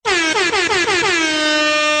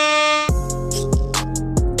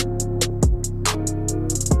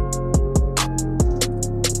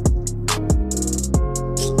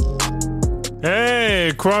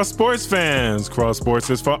Cross Sports fans. Cross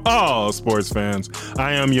Sports is for all sports fans.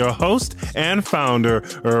 I am your host and founder,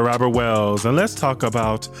 Robert Wells, and let's talk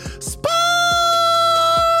about sports.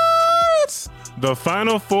 The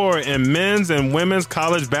Final Four in men's and women's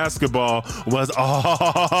college basketball was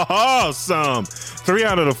awesome. 3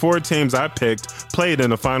 out of the 4 teams I picked played in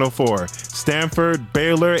the Final Four: Stanford,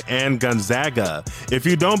 Baylor, and Gonzaga. If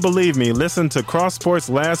you don't believe me, listen to Cross Sports'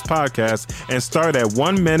 last podcast and start at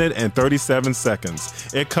 1 minute and 37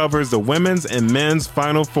 seconds. It covers the women's and men's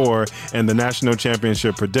Final Four and the national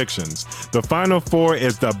championship predictions. The Final Four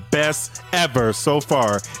is the best ever so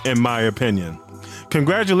far, in my opinion.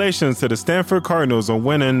 Congratulations to the Stanford Cardinals on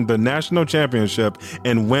winning the national championship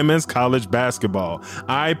in women's college basketball.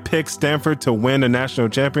 I picked Stanford to win the national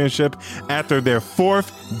championship after their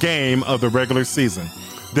 4th game of the regular season.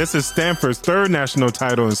 This is Stanford's 3rd national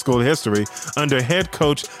title in school history under head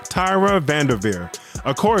coach Tyra Vanderveer.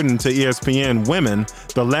 According to ESPN Women,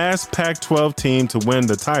 the last Pac-12 team to win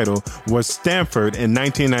the title was Stanford in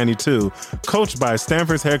 1992, coached by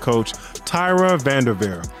Stanford's head coach Tyra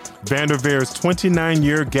Vanderveer. Vanderveer's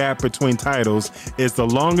 29-year gap between titles is the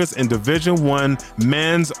longest in Division I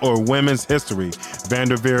men's or women's history.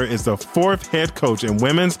 Vanderveer is the 4th head coach in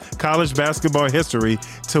women's college basketball history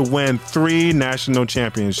to win 3 national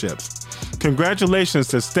championships. Congratulations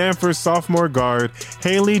to Stanford sophomore guard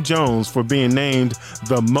Haley Jones for being named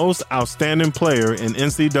the most outstanding player in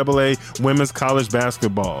NCAA women's college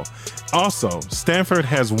basketball. Also, Stanford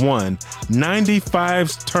has won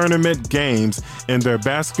 95 tournament games in their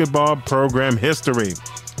basketball program history.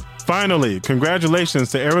 Finally,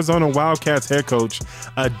 congratulations to Arizona Wildcats head coach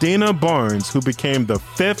Adina Barnes, who became the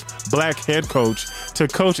 5th black head coach to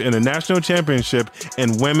coach in a national championship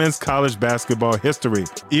in women's college basketball history.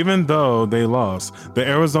 Even though they lost, the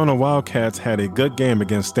Arizona Wildcats had a good game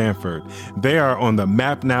against Stanford. They are on the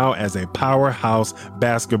map now as a powerhouse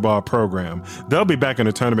basketball program. They'll be back in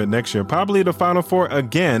the tournament next year, probably the Final Four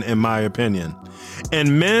again, in my opinion.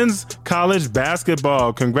 In men's college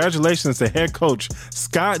basketball, congratulations to head coach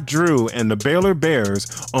Scott Drew and the Baylor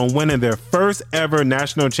Bears on winning their first ever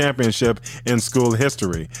national championship in school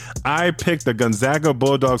history. I picked the Gonzaga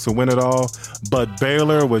Bulldogs to win it all, but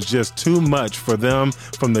Baylor was just too much for them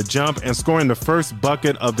from the jump and scoring the first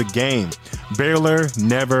bucket of the game. Baylor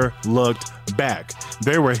never looked back.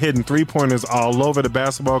 They were hitting 3-pointers all over the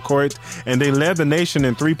basketball court, and they led the nation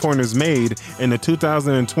in 3-pointers made in the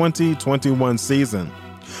 2020-21 season.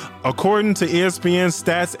 According to ESPN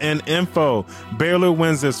Stats and Info, Baylor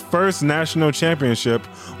wins its first national championship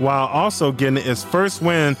while also getting its first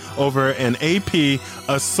win over an AP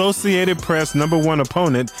Associated Press #1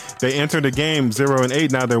 opponent. They entered the game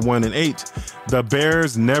 0-8, now they're 1-8. The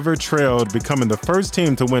Bears never trailed, becoming the first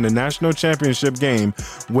team to win a national championship game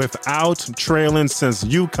without trailing since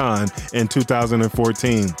UConn in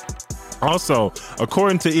 2014. Also,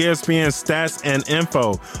 according to ESPN Stats and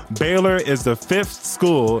Info, Baylor is the 5th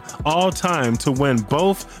school all-time to win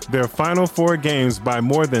both their Final Four games by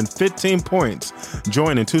more than 15 points,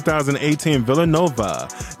 joining 2018 Villanova,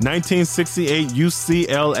 1968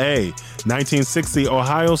 UCLA, 1960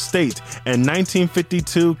 Ohio State, and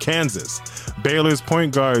 1952 Kansas. Baylor's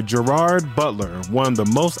point guard Gerard Butler won the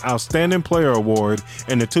Most Outstanding Player Award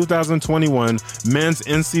in the 2021 Men's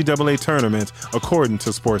NCAA Tournament, according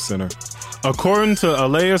to SportsCenter. According to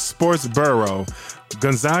Elias Sports Bureau,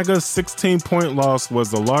 Gonzaga's 16-point loss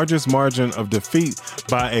was the largest margin of defeat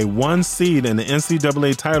by a 1 seed in the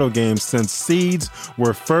NCAA title game since seeds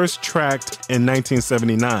were first tracked in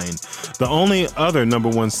 1979. The only other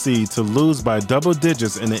 #1 seed to lose by double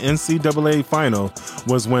digits in the NCAA final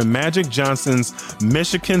was when Magic Johnson's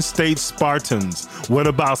Michigan State Spartans, what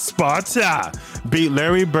about Sparta, beat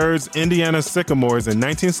Larry Bird's Indiana Sycamores in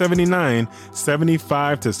 1979,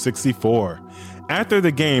 75-64. After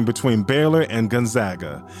the game between Baylor and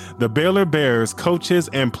Gonzaga, the Baylor Bears coaches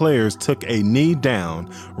and players took a knee down,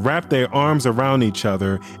 wrapped their arms around each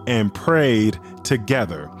other, and prayed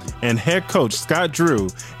together. And head coach Scott Drew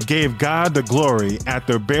gave God the glory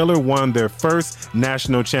after Baylor won their first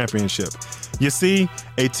national championship. You see,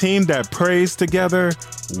 a team that prays together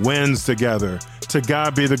wins together. To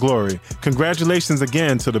God be the glory. Congratulations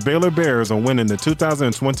again to the Baylor Bears on winning the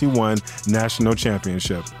 2021 national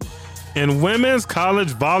championship. In women's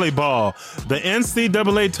college volleyball, the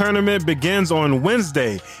NCAA tournament begins on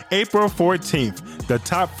Wednesday, April 14th. The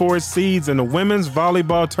top 4 seeds in the women's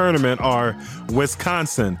volleyball tournament are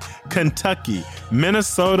Wisconsin, Kentucky,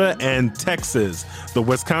 Minnesota, and Texas. The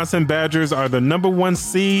Wisconsin Badgers are the #1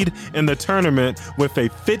 seed in the tournament with a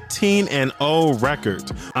 15-0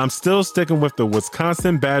 record. I'm still sticking with the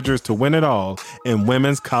Wisconsin Badgers to win it all in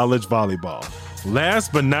women's college volleyball.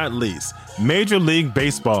 Last but not least, Major League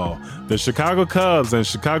Baseball. The Chicago Cubs and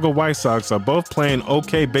Chicago White Sox are both playing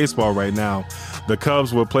okay baseball right now. The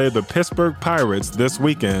Cubs will play the Pittsburgh Pirates this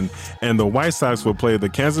weekend, and the White Sox will play the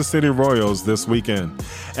Kansas City Royals this weekend.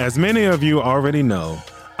 As many of you already know,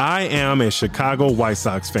 I am a Chicago White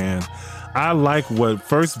Sox fan. I like what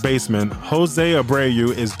first baseman Jose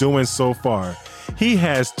Abreu is doing so far. He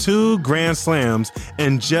has 2 grand slams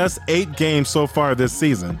in just 8 games so far this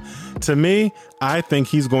season. To me, I think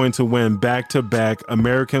he's going to win back-to-back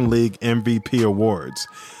American League MVP awards.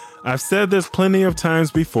 I've said this plenty of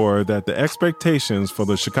times before that the expectations for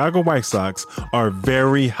the Chicago White Sox are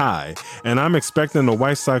very high, and I'm expecting the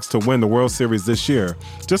White Sox to win the World Series this year,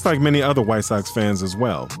 just like many other White Sox fans as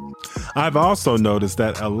well. I've also noticed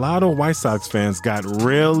that a lot of White Sox fans got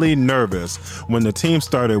really nervous when the team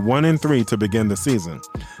started 1-3 to begin the season.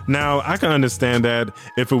 Now, I can understand that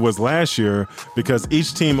if it was last year because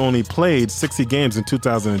each team only played 60 games in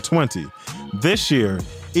 2020. This year,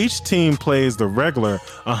 each team plays the regular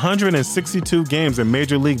 162 games in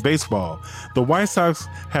Major League Baseball. The White Sox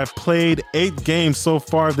have played 8 games so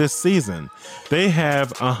far this season. They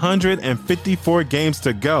have 154 games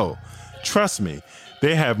to go. Trust me,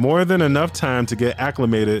 they have more than enough time to get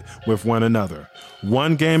acclimated with one another.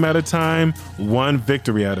 1 game at a time, 1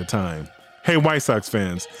 victory at a time. Hey, White Sox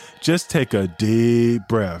fans, just take a deep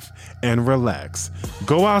breath and relax.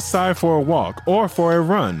 Go outside for a walk or for a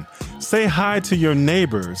run. Say hi to your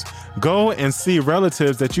neighbors. Go and see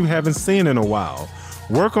relatives that you haven't seen in a while.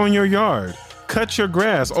 Work on your yard. Cut your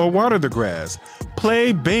grass or water the grass.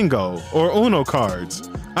 Play bingo or Uno cards.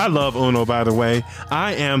 I love Uno, by the way.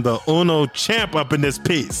 I am the Uno champ up in this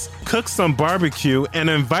piece. Cook some barbecue and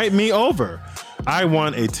invite me over. I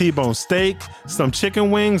want a T-bone steak, some chicken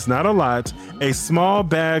wings, not a lot, a small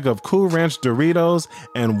bag of Cool Ranch Doritos,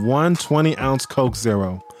 and 1 20-ounce Coke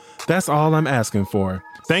Zero. That's all I'm asking for.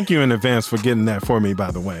 Thank you in advance for getting that for me, by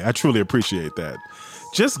the way. I truly appreciate that.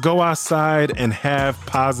 Just go outside and have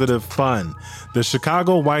positive fun. The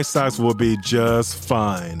Chicago White Sox will be just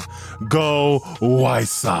fine. Go White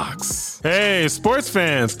Sox. Hey, sports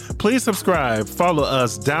fans, please subscribe, follow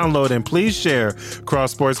us, download, and please share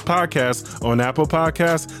Cross Sports Podcast on Apple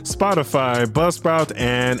Podcasts, Spotify, Buzzsprout,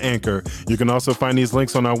 and Anchor. You can also find these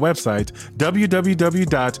links on our website,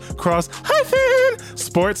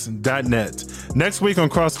 www.cross-sports.net. Next week on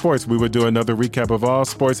Cross Sports, we will do another recap of all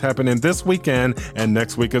sports happening this weekend and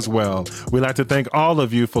next week as well. We'd like to thank all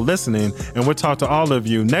of you for listening, and we'll talk to all of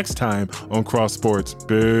you next time on Cross Sports.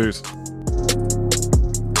 Peace.